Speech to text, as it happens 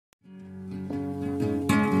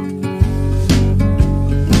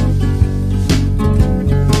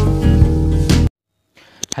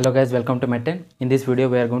Hello guys, welcome to Med10. In this video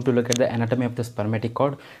we are going to look at the anatomy of the spermatic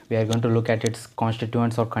cord. We are going to look at its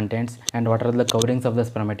constituents or contents and what are the coverings of the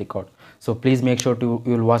spermatic cord. So please make sure you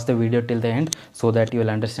will watch the video till the end so that you will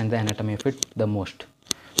understand the anatomy of it the most.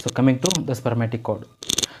 So coming to the spermatic cord.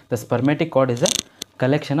 The spermatic cord is a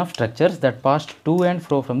collection of structures that pass to and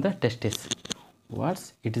fro from the testis.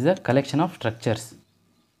 It is a collection of structures.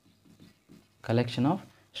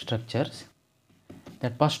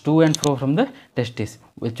 That pass to and fro from the testis,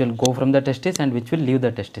 which will go from the testis and which will leave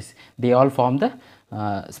the testis. They all form the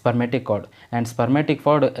spermatic cord, and spermatic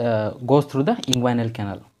cord goes through the inguinal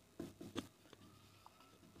canal.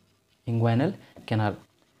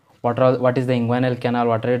 What is the inguinal canal?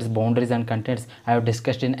 What are its boundaries and contents? I have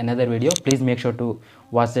discussed in another video. Please make sure to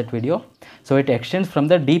watch that video. So it extends from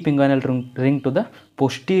the deep inguinal ring to the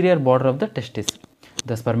posterior border of the testis.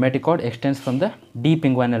 The spermatic cord extends from the deep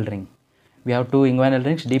inguinal ring. We have two inguinal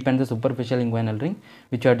rings, deep and the superficial inguinal ring,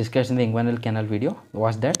 which we have discussed in the inguinal canal video.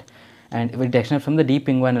 Watch that. And it extends from the deep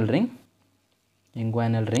inguinal ring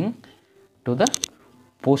to the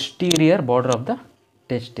posterior border of the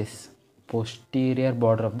testis.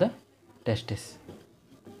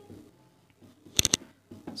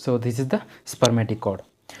 So this is the spermatic cord.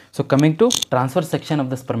 So coming to transverse section of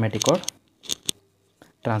the spermatic cord.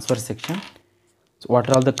 So what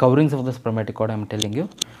are all the coverings of the spermatic cord? I am telling you.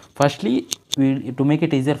 Firstly, to make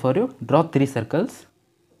it easier for you, draw 3 circles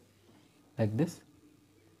like this.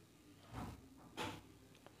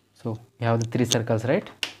 So you have the 3 circles, right?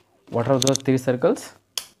 What are those 3 circles?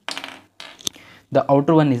 The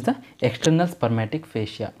outer one is the external spermatic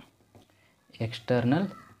fascia.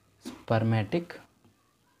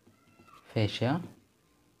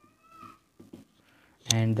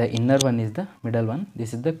 And the inner one is the middle one.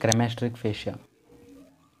 This is the cremasteric fascia.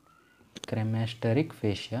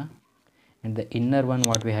 And the inner one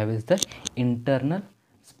what we have is the internal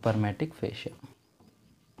spermatic fascia.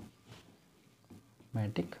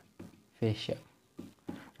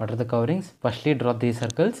 What are the coverings? Firstly, draw 3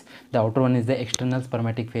 circles. The outer one is the external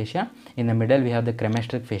spermatic fascia. In the middle, we have the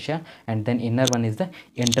cremasteric fascia, and then inner one is the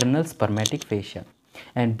internal spermatic fascia.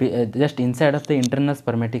 And just inside of the internal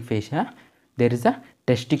spermatic fascia, there is a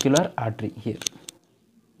testicular artery here.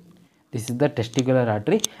 This is the testicular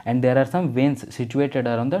artery, and there are some veins situated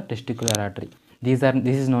around the testicular artery. This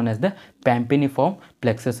is known as the pampiniform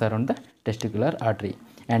plexus around the testicular artery.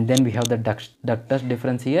 And then we have the ductus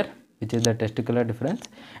deferens here, which is the testicular deferens,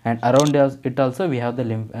 and around it also we have the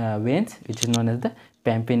veins, which is known as the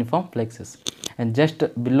pampiniform plexus. And just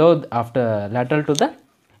below, after lateral to the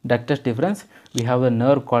ductus deferens, we have a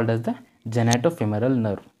nerve called as the genitofemoral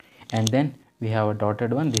nerve. And then we have a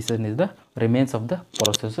dotted one. This is the remains of the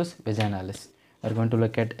processus vaginalis. We are going to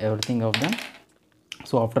look at everything of them.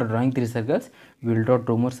 So after drawing 3 circles, we will draw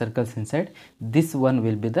 2 more circles inside. This one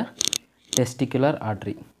will be the testicular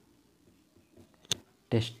artery.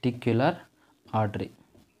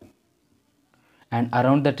 And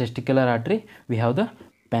around the testicular artery, we have the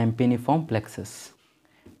pampiniform plexus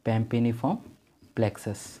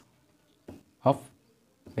of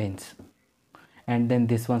veins. And then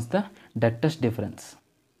this one's the ductus deferens.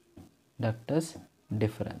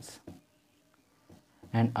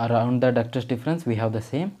 And around the ductus deferens, we have the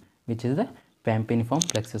same, which is the pampiniform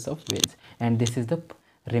plexus of veins. And this is the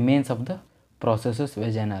remains of the processus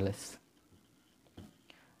vaginalis.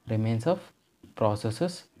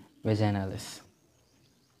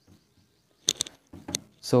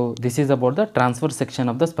 So this is about the transverse section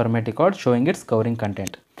of the spermatic cord, showing its covering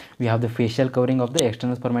content. We have the facial covering of the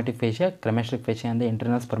external spermatic fascia, cremasteric fascia, and the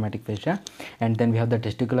internal spermatic fascia. And then we have the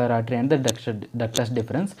testicular artery and the ductus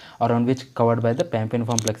deferens, around which covered by the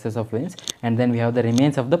pampiniform plexus of veins. And then we have the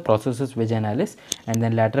remains of the processus vaginalis. And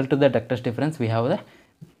then lateral to the ductus deferens, we have the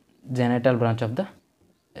genital branch of the,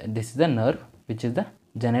 this is the nerve, which is the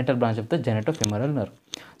genital branch of the genitofemoral nerve.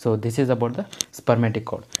 So this is about the spermatic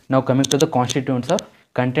cord. Now coming to the constituents or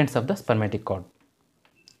contents of the spermatic cord.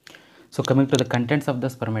 So coming to the contents of the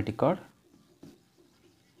spermatic cord,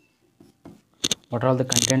 what are all the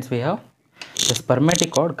contents we have? The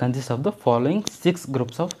spermatic cord consists of the following 6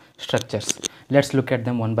 groups of structures. Let's look at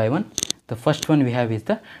them one by one. The first one we have is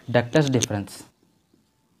the ductus deferens.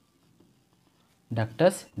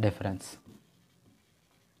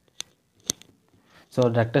 So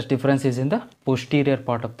ductus deferens is in the posterior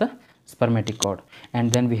part of the spermatic cord.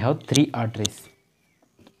 And then we have 3 arteries.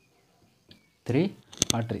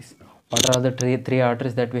 What are all the three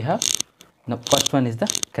arteries that we have? The first one is the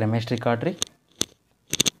cremasteric artery.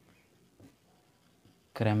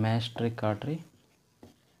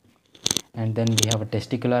 And then we have a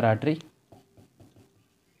testicular artery.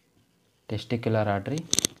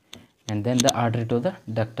 and then the artery to the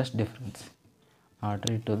ductus deferens.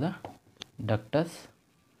 Artery to the ductus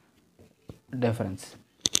deferens.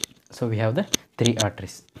 So we have the 3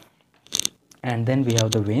 arteries, and then we have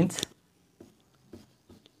the veins.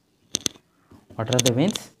 What are the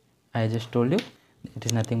veins? I just told you, it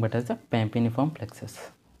is nothing but as the pampiniform plexus.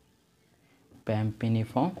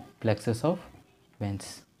 Pampiniform plexus of veins.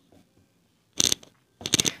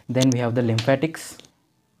 Then we have the lymphatics.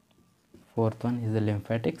 Fourth one is the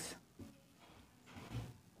lymphatics.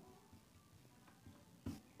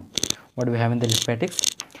 What do we have in the lymphatics?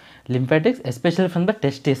 Lymphatics, especially from the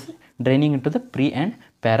testis, draining into the pre and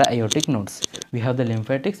para aortic nodes. We have the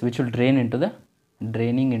lymphatics which will drain into the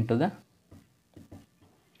draining into the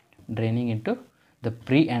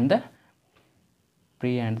pre and the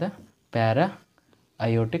para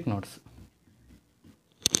aortic nodes.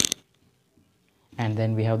 And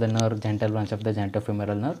then we have the nerve, gentle branch of the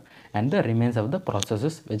genitofemoral nerve, and the remains of the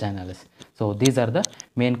processus vaginalis. So these are the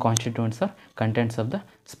main constituents or contents of the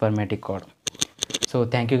spermatic cord. So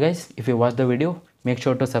thank you guys. If you watch the video, make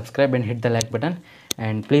sure to subscribe and hit the like button,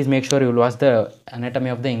 and please make sure you will watch the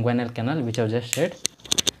anatomy of the inguinal canal which I have just shared.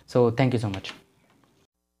 So thank you so much.